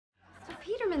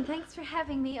Peterman, thanks for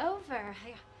having me over.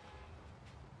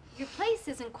 Your place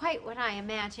isn't quite what I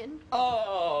imagined.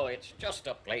 Oh, it's just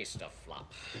a place to flop.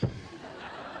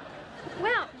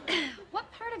 Well,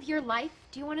 what part of your life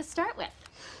do you want to start with?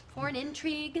 Foreign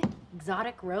intrigue?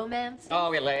 Exotic romance?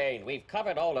 Oh, Elaine, we've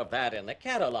covered all of that in the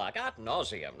catalog ad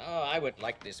nauseum. No, I would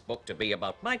like this book to be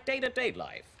about my day-to-day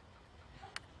life.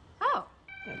 Oh.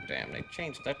 Oh, damn, they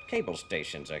changed the cable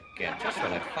stations again, just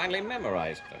when I finally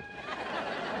memorized them.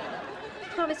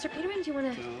 Well, Mr. Peterman, do you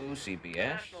want to... 2,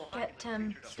 CBS. Get,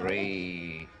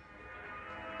 3...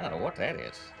 I don't know what that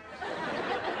is.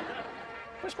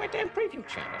 Where's my damn preview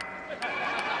channel?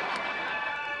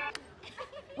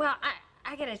 Well,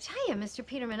 I gotta tell you, Mr.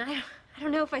 Peterman, I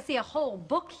don't know if I see a whole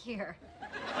book here.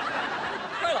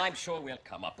 Well, I'm sure we'll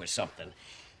come up with something.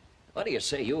 What do you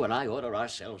say you and I order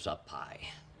ourselves a pie?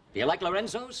 Do you like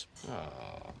Lorenzo's?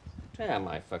 Oh, damn,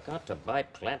 I forgot to buy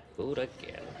plant food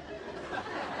again.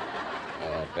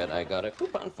 I bet I got a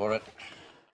coupon for it.